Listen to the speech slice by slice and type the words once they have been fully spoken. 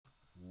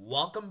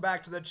Welcome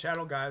back to the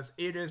channel, guys.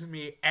 It is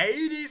me,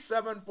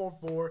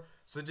 8744.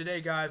 So today,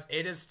 guys,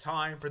 it is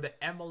time for the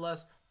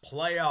MLS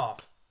playoff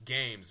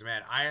games.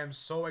 Man, I am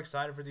so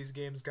excited for these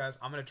games, guys.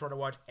 I'm going to try to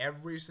watch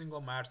every single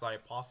match that I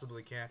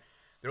possibly can.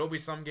 There will be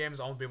some games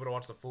I won't be able to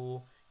watch the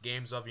full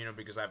games of,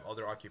 because I have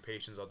other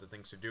occupations, other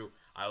things to do.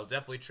 I will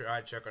definitely try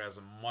to check it as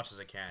much as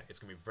I can. It's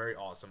going to be very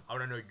awesome. I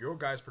want to know your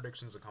guys'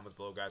 predictions in the comments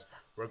below, guys.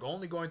 We're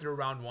only going through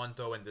round one,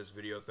 though, in this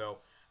video, though.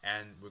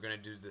 And we're going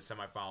to do the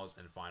semifinals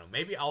and final.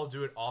 Maybe I'll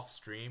do it off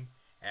stream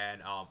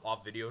and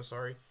off video,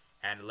 sorry.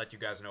 And let you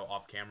guys know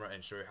off camera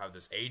and show you how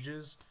this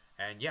ages.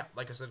 And yeah,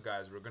 like I said,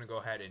 guys, we're going to go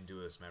ahead and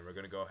do this, man. We're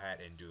going to go ahead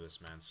and do this,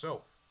 man.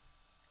 So,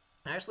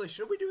 actually,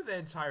 should we do the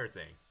entire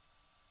thing?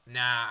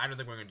 Nah, I don't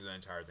think we're going to do the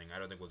entire thing. I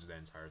don't think we'll do the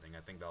entire thing.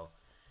 I think that'll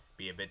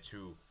be a bit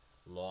too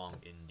long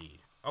indeed.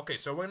 Okay,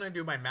 so we're going to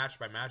do my match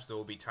by match. There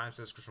will be times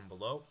in the description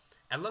below.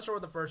 And let's start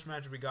with the first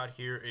match we got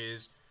here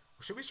is...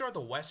 Should we start the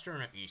Western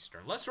or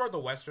Eastern? Let's start the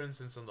Western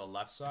since on the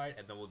left side,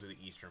 and then we'll do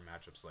the Eastern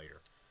matchups later.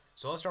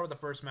 So let's start with the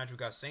first match. We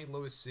got St.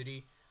 Louis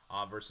City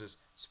versus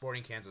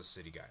Sporting Kansas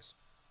City, guys.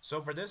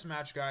 So for this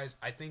match, guys,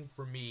 I think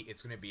for me,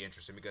 it's going to be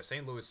interesting because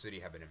St. Louis City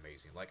have been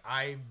amazing. Like,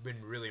 I've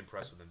been really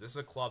impressed with them. This is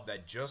a club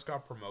that just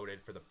got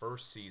promoted for the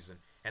first season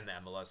in the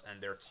MLS,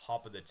 and they're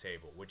top of the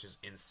table, which is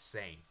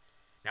insane.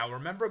 Now,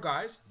 remember,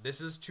 guys,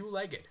 this is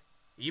two-legged.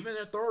 Even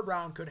a third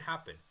round could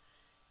happen.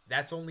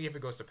 That's only if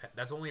it goes to...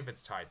 That's only if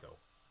it's tied, though.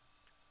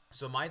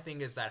 So my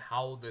thing is that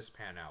how will this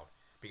pan out?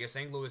 Because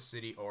St. Louis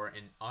City are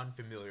in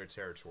unfamiliar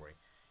territory,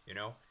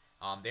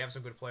 They have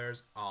some good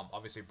players.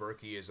 Obviously,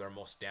 Berkey is their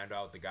most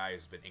standout. The guy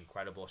has been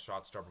incredible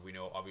shot stopper. We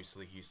know,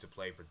 obviously, he used to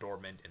play for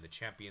Dortmund in the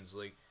Champions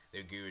League. They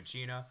have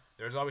Guyacina.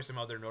 There's always some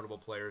other notable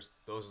players.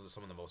 Those are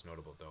some of the most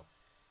notable, though.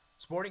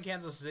 Sporting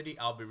Kansas City,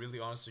 I'll be really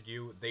honest with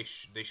you, they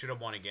should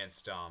have won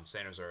against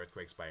San Jose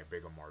Earthquakes by a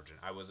bigger margin.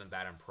 I wasn't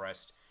that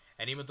impressed.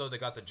 And even though they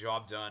got the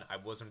job done, I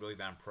wasn't really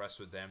that impressed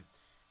with them.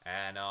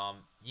 And,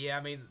 yeah,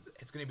 I mean,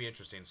 it's going to be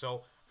interesting.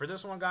 So, for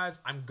this one, guys,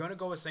 I'm going to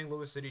go with St.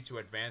 Louis City to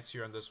advance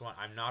here on this one.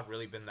 I've not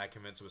really been that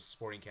convinced with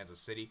Sporting Kansas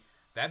City.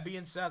 That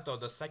being said, though,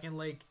 the second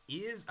leg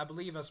is, I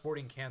believe, a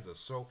Sporting Kansas.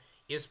 So,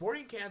 if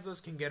Sporting Kansas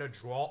can get a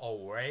draw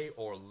away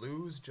or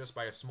lose just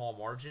by a small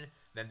margin,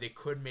 then they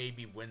could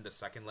maybe win the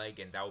second leg,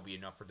 and that would be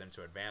enough for them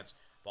to advance.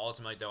 But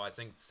ultimately, though, I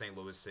think St.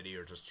 Louis City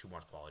are just too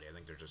much quality. I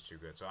think they're just too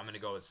good. So, I'm going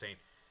to go with St.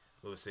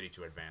 Louis City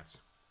to advance.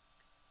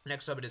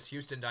 Next up, it is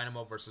Houston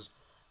Dynamo versus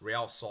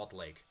Real Salt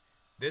Lake.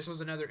 This was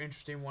another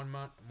interesting one,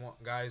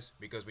 guys,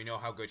 because we know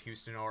how good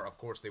Houston are. Of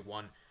course, they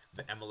won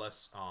the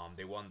MLS.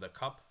 They won the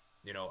Cup,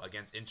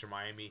 against Inter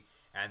Miami,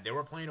 and they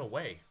were playing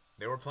away.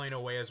 They were playing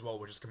away as well,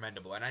 which is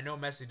commendable. And I know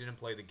Messi didn't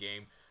play the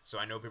game, so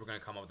I know people are going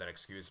to come up with that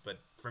excuse. But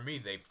for me,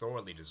 they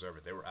thoroughly deserve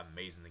it. They were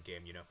amazing in the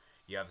game.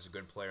 You have some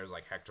good players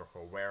like Hector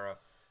Herrera,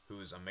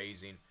 who's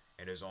amazing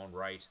in his own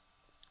right.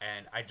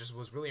 And I just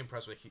was really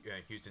impressed with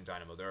Houston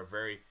Dynamo. They're a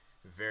very,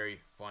 very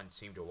fun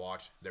team to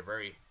watch. They're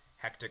very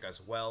hectic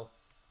as well,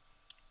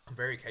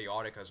 very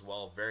chaotic as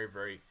well, very,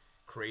 very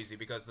crazy.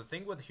 Because the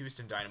thing with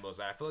Houston Dynamo is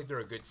that I feel like they're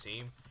a good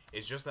team.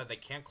 It's just that they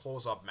can't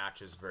close off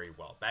matches very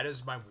well. That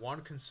is my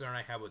one concern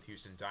I have with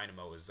Houston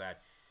Dynamo, is that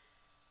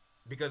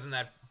because in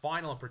that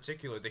final in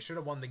particular, they should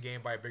have won the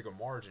game by a bigger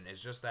margin. It's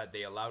just that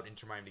they allowed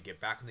Inter Miami to get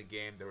back in the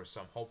game. There was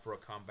some hope for a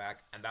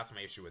comeback, and that's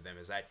my issue with them,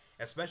 is that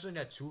especially in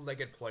that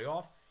two-legged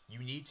playoff, you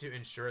need to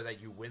ensure that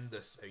you win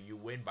this. You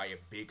win by a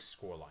big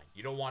scoreline.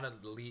 You don't want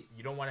to lead,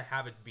 you don't want to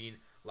have it being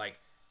like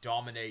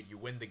dominate. You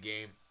win the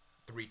game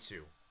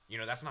 3-2.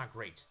 That's not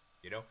great.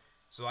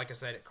 So like I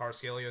said,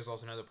 Carrasquillo is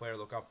also another player to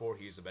look out for.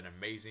 He's been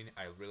amazing.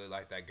 I really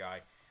like that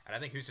guy, and I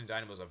think Houston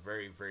Dynamo is a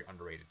very, very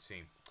underrated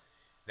team.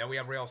 Then we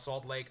have Real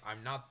Salt Lake.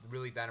 I'm not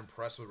really that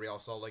impressed with Real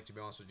Salt Lake, to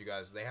be honest with you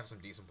guys. They have some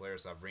decent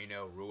players,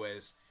 Savrino,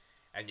 Ruiz.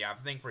 And yeah, I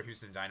think for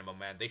Houston Dynamo,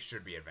 man, they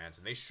should be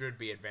advancing. They should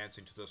be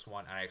advancing to this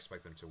one, and I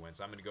expect them to win.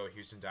 So I'm going to go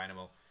Houston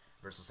Dynamo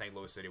versus St.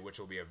 Louis City, which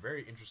will be a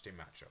very interesting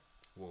matchup.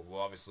 We'll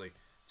obviously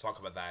talk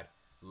about that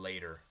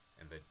later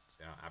in the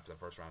after the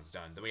first round is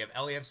done. Then we have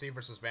LAFC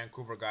versus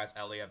Vancouver, guys.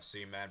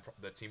 LAFC, man,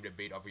 the team to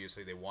beat.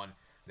 Obviously, they won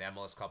the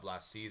MLS Cup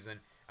last season,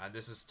 and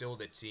this is still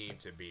the team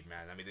to beat,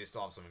 man. I mean, they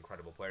still have some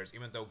incredible players.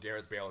 Even though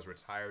Gareth Bale is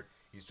retired,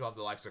 you still have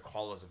the likes of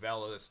Carlos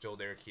Vela that's still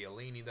there,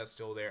 Chiellini that's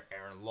still there,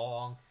 Aaron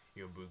Long,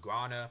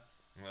 Bugana,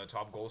 the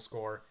top goal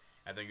scorer,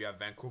 and then you have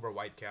Vancouver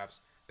Whitecaps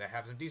that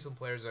have some decent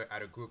players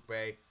out of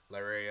Gukbe,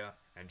 Laria,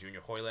 and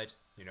Junior Hoylett.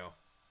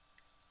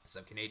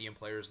 Some Canadian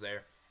players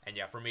there. And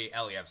yeah, for me,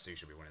 LAFC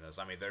should be winning this.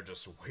 I mean, they're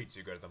just way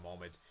too good at the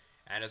moment.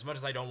 And as much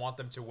as I don't want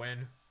them to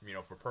win,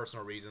 for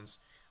personal reasons,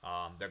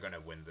 they're gonna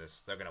win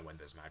this. They're gonna win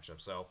this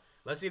matchup. So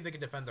let's see if they can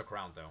defend the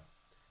crown, though.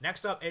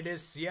 Next up, it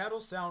is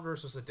Seattle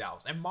Sounders versus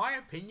Dallas. In my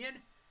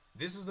opinion,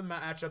 this is the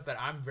matchup that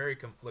I'm very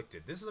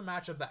conflicted. This is a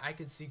matchup that I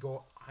can see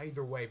go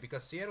either way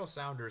because Seattle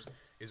Sounders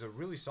is a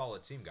really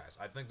solid team, guys.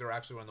 I think they're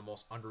actually one of the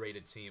most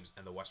underrated teams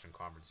in the Western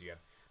Conference. You have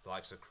the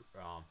likes of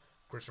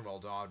Christian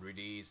Roldan,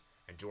 Ruiz,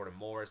 and Jordan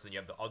Morris. Then you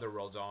have the other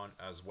Roldan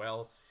as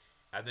well.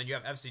 And then you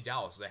have FC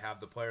Dallas. They have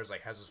the players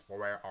like Jesus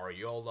Ferrer,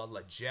 Ariola,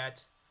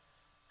 Leggett.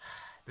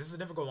 This is a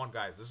difficult one,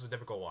 guys. This is a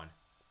difficult one.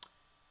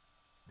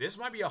 This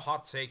might be a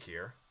hot take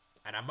here,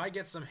 and I might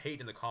get some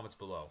hate in the comments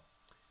below,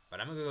 but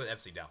I'm going to go with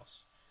FC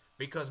Dallas.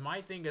 Because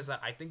my thing is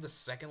that I think the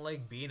second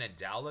leg being at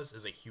Dallas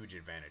is a huge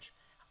advantage.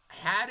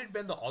 Had it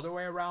been the other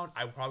way around,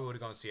 I probably would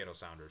have gone Seattle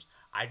Sounders.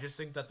 I just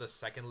think that the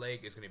second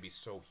leg is going to be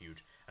so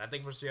huge. And I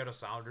think for Seattle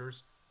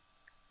Sounders,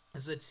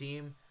 it's a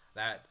team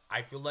that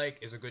I feel like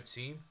is a good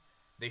team.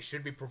 They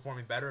should be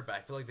performing better, but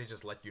I feel like they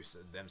just let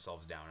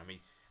themselves down. I mean,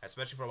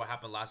 especially for what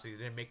happened last season,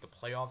 they didn't make the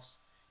playoffs.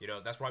 You know,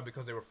 that's probably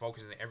because they were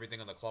focusing everything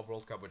on the Club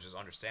World Cup, which is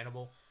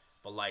understandable.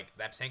 But, like,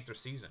 that tanked their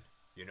season.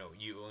 You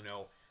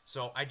know.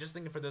 So, I just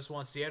think for this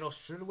one, Seattle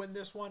should win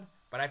this one.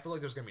 But I feel like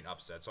there's going to be an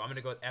upset. So, I'm going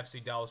to go with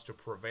FC Dallas to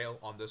prevail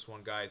on this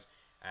one, guys.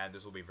 And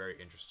this will be very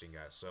interesting,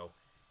 guys. So,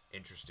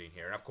 interesting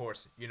here. And, of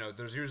course, you know,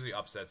 there's usually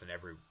upsets in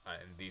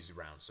these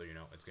rounds. So, you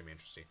know, it's going to be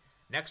interesting.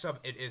 Next up,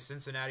 it is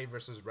Cincinnati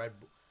versus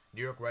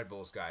New York Red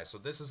Bulls, guys. So,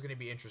 this is going to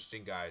be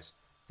interesting, guys.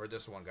 For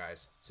this one,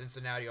 guys,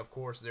 Cincinnati, of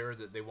course,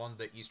 they won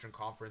the Eastern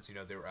Conference. You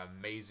know, they were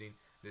amazing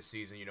this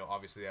season. You know,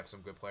 obviously they have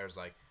some good players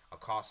like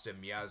Acosta,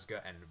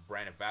 Miazga, and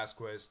Brandon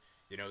Vasquez.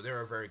 You know,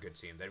 they're a very good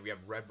team. Then we have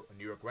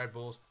New York Red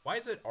Bulls. Why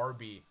is it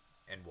RB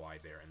and Y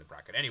there in the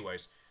bracket?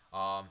 Anyways,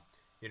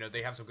 you know,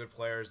 they have some good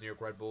players. New York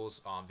Red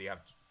Bulls. They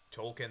have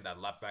Tolkien, that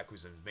left back,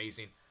 who's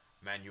amazing.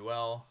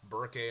 Manuel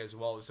Burke as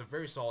well. It's a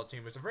very solid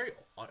team. It's a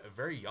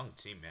very young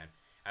team, man.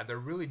 And they're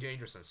really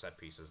dangerous in set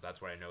pieces. That's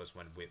what I noticed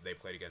when they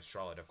played against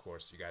Charlotte. Of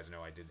course, you guys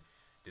know I did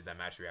that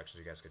match reaction.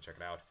 You guys can check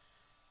it out.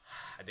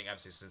 I think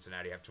FC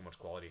Cincinnati have too much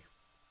quality.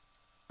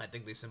 I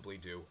think they simply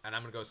do. And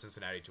I'm going to go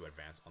Cincinnati to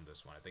advance on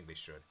this one. I think they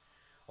should.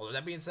 Although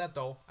that being said,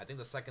 though, I think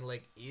the second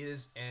leg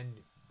is in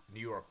New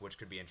York, which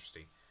could be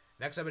interesting.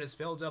 Next up, it is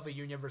Philadelphia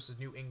Union versus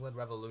New England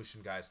Revolution,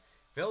 guys.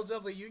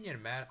 Philadelphia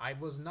Union, man, I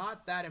was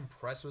not that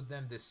impressed with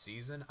them this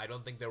season. I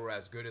don't think they were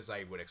as good as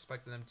I would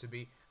expect them to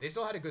be. They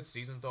still had a good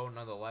season, though,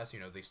 nonetheless.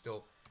 You know, they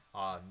still,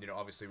 you know,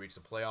 obviously reached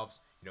the playoffs.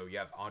 You know, you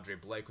have Andre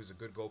Blake, who's a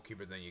good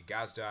goalkeeper. Then you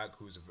have Gazdag,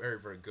 who's very,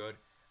 very good.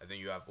 And then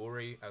you have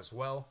Uri as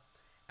well.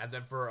 And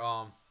then for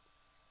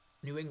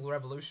New England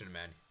Revolution,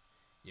 man,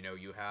 you know,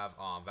 you have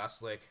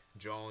Vaslik,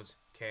 Jones,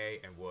 Kay,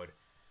 and Wood.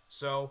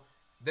 So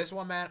this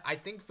one, man, I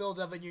think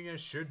Philadelphia Union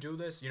should do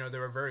this. You know, they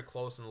were very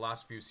close in the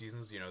last few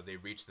seasons. You know, they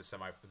reached the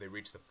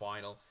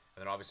final,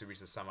 and then obviously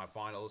reached the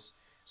semifinals.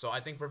 So I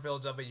think for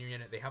Philadelphia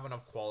Union, they have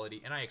enough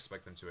quality, and I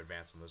expect them to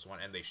advance on this one,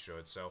 and they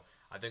should. So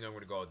I think I'm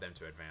going to go with them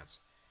to advance.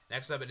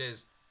 Next up, it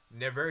is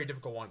a very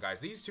difficult one, guys.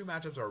 These two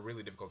matchups are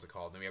really difficult to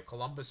call. Then we have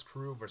Columbus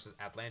Crew versus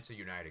Atlanta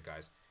United,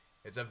 guys.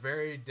 It's a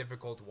very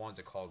difficult one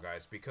to call,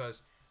 guys,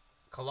 because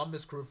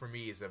Columbus Crew, for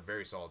me, is a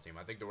very solid team.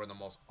 I think they're one of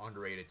the most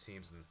underrated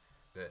teams in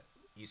the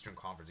Eastern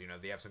Conference. You know,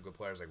 they have some good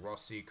players like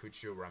Rossi,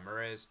 Cucho,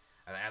 Ramirez.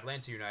 And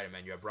Atlanta United,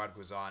 man, you have Brad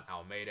Guzan,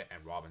 Almeida,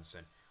 and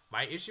Robinson.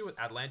 My issue with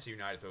Atlanta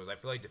United, though, is I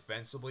feel like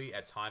defensively,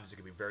 at times, it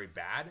can be very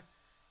bad.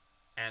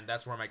 And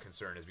that's where my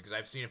concern is, because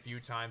I've seen a few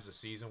times this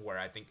season where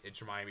I think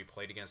Inter Miami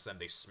played against them.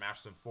 They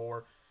smashed them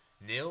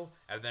 4-0,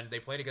 and then they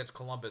played against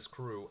Columbus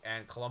Crew,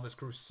 and Columbus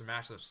Crew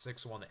smashed them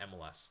 6-1 in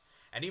MLS.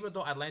 And even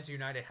though Atlanta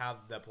United have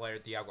the player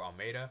Thiago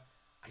Almeida,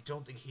 I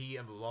don't think he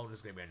alone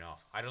is going to be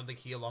enough. I don't think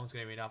he alone is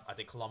going to be enough. I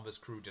think Columbus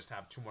Crew just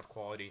have too much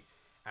quality.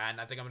 And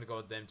I think I'm going to go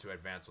with them to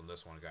advance on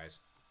this one, guys.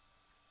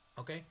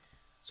 Okay.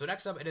 So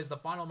next up, it is the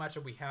final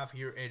matchup we have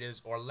here. It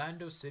is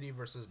Orlando City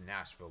versus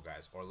Nashville,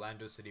 guys.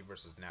 Orlando City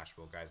versus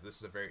Nashville, guys. This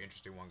is a very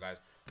interesting one, guys.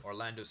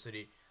 Orlando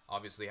City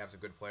obviously have some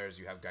good players.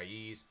 You have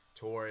Gaiz,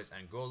 Torres,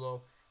 and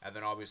Golo. And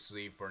then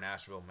obviously for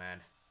Nashville, man,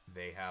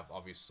 they have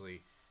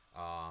obviously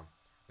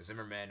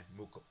Zimmerman,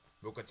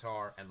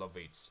 Mukhtar, and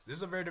Lovitz. This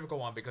is a very difficult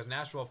one because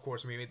Nashville, of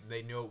course, we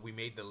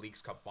made the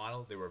Leagues Cup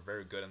final. They were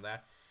very good in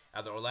that.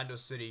 At the Orlando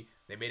City,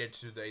 they made it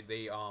to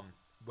they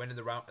went in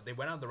the round. They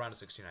went out in the round of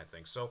 16, I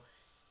think. So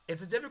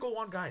it's a difficult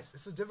one, guys.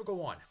 It's a difficult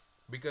one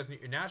because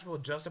Nashville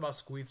just about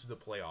squeezed through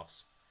the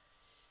playoffs.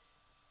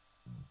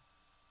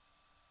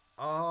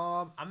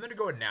 I'm gonna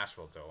go with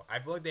Nashville though. I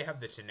feel like they have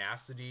the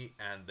tenacity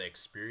and the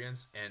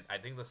experience, and I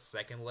think the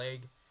second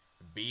leg,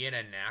 being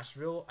in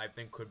Nashville, I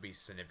think could be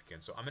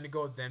significant. So I'm going to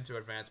go with them to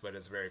advance, but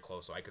it's very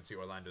close. So I could see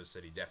Orlando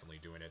City definitely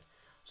doing it.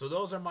 So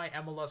those are my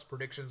MLS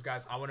predictions,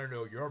 guys. I want to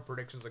know your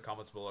predictions in the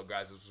comments below,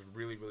 guys. This was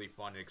really, really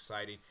fun and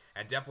exciting.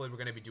 And definitely we're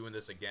going to be doing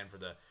this again for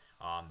the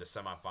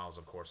semifinals,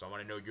 of course. So I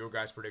want to know your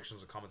guys'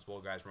 predictions in the comments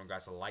below, guys. Remember,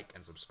 guys, to like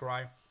and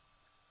subscribe.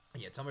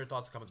 And yeah, tell me your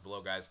thoughts in the comments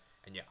below, guys.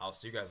 And yeah, I'll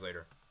see you guys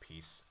later.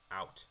 Peace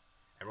out.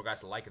 And remember, guys,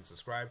 to like and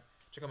subscribe.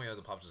 Check out my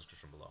other pops in the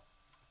description below.